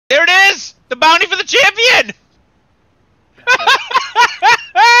is! The bounty for the champion!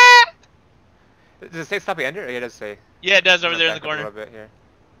 Does it say stop the ender? Yeah, it does say. Yeah, it does over there in the A corner. little bit here.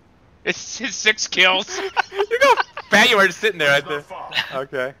 It's his 6 kills. Look how fat you are just sitting there right there.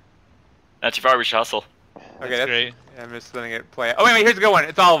 Okay. Not too far, we should hustle. Okay, That's great. Yeah, I'm just letting it play. Oh, wait, here's a good one.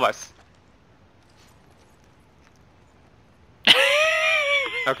 It's all of us.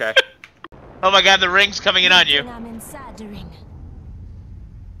 Okay. Oh my god, the ring's coming in on you. I'm inside the ring.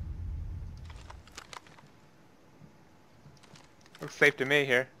 Looks safe to me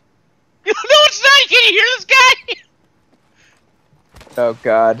here. No, it's not! Can you hear this guy? Oh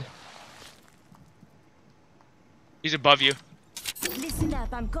god. He's above you. Listen up,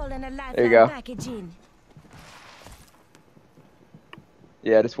 I'm calling a There you go. lifeline package in.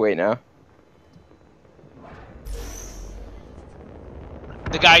 Yeah, just wait now.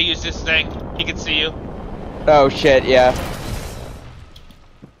 The guy used this thing. He can see you. Oh shit, yeah.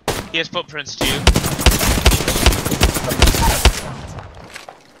 He has footprints too.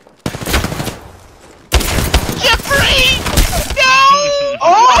 Jeffrey! No!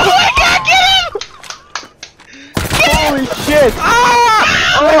 Oh my god, get him! Holy shit! Ah!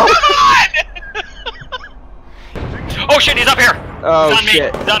 Oh shit, he's up here! Oh He's on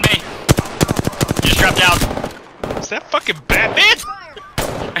shit. me! He's on me! He just dropped down. Is that fucking Batman?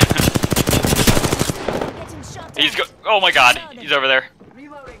 Getting shot He's at. go- oh my god, he's over there.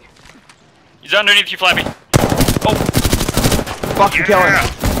 He's underneath you, Flappy. Oh! Fucking kill him.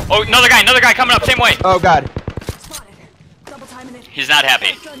 Oh, another guy coming up, same way! Oh god. Spotted. Double timing it. He's not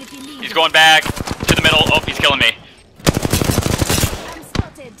happy. Turn if you need He's it. going back to the middle. Oh, he's killing me. I'm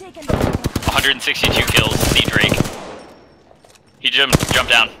spotted. Taking the fire. 162 kills, C Drake. He jumped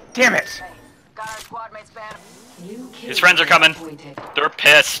down. Damn it! Got our squad mates banned. His friends are coming. They're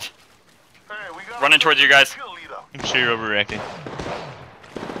pissed. Running towards you guys. I'm sure you're overreacting.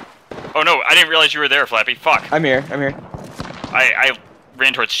 Oh no, I didn't realize you were there, Flappy. Fuck. I'm here, I'm here. I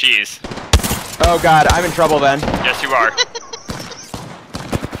ran towards cheese. Oh god, I'm in trouble then. Yes, you are.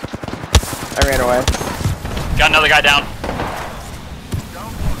 I ran away. Got another guy down.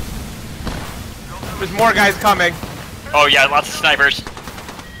 There's more guys coming. Oh yeah, lots of snipers.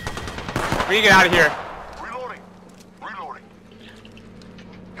 We need to get out of here. Reloading. Reloading.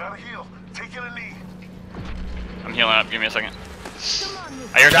 Gotta heal. Taking a knee. I'm healing up. Give me a second. Come on, you.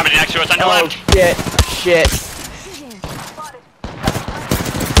 I hear somebody next to us on your Oh left. shit. Shit. Shooting. Spotted.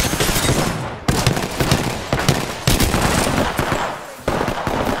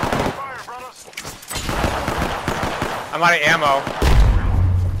 Fire, brothers. I'm out of ammo.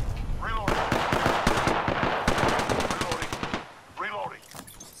 Reloading. Reloading.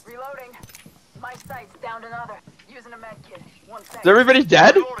 Reloading. My sight's down another. Using a med kit. 1 Is second. everybody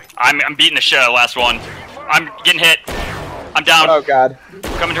dead? Reloading. I'm beating the shit out of the last one. I'm getting hit. I'm down. Oh god.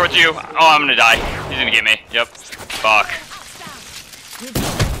 Coming towards you. Oh, I'm gonna die. He's gonna get me. Yep. Fuck.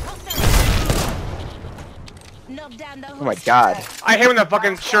 Knock down the Oh my god. I hit him with a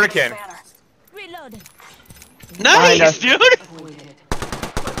fucking shuriken. Banner. Reload. Nice, dude! Put the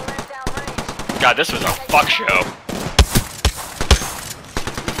red down range. God, this was a fuck show.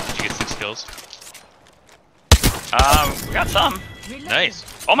 Did you get 6 kills? We got some. Nice.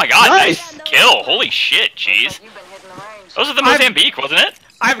 Oh my god, Nice. nice kill. Holy shit, jeez. You've been hitting the range. Those are the Mozambique, wasn't it?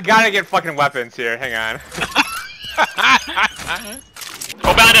 I've got to get fucking weapons here. Hang on.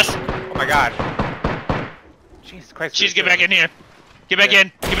 Oh, behind us. Oh my god. Jesus Christ. Cheese, get back in here. Get back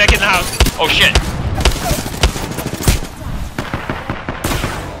in. Get back in the house. Oh shit.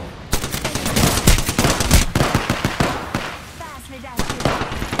 Fast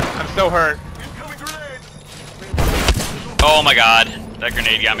reduction. I'm so hurt. Incoming grenade. Oh my god. That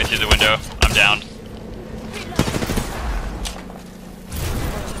grenade got me through the window. I'm down.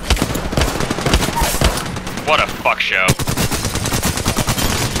 What a fuck show.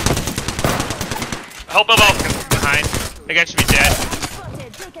 Help Bilbo. Behind. That guy should be dead.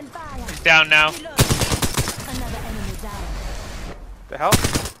 Spotted. Taking fire. He's down now. Reload. Another enemy down. The hell?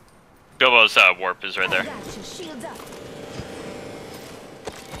 Bilbo's warp is right there. Gotcha. Shields up.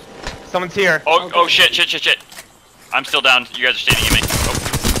 Someone's here. Oh shit. I'm still down. You guys are standing at me. Oh.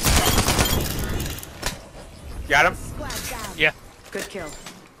 Got him? Squad down. Yeah. Good kill.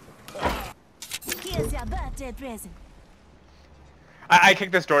 Here's your birthday present. I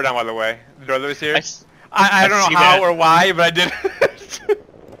kicked this door down, by the way. The door that was here. I I don't see know how that. or why, but I did.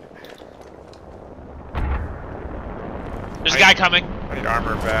 There's a guy coming. I need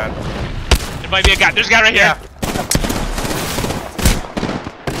armor bad. There might be a guy. There's a guy right Yeah. here.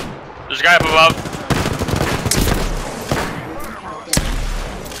 There's a guy up above.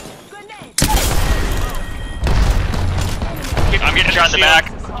 Grenade. I'm getting shot in the back.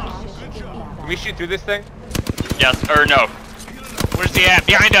 we shoot through this thing? Yes, or no. Where's he at?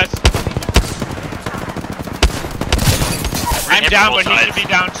 Behind us. I'm hit down, both but he sides. should be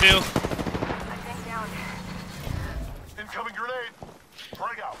down too. I think down. Incoming grenade.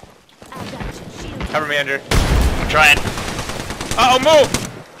 Frag out. I got you. Shield. Cover me, Andrew. I'm trying. Uh oh, move!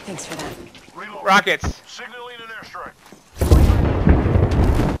 Thanks for that. Reloading. Rockets. Signaling an airstrike.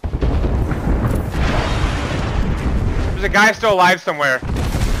 There's a guy still alive somewhere.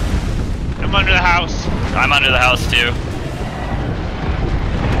 I'm under the house. I'm under the house too.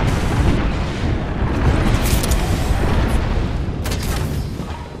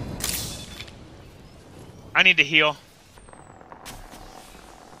 I need to heal.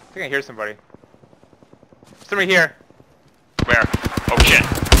 I think I hear somebody. Somebody here. Where? Oh shit.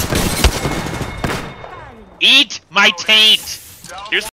 Eat my taint.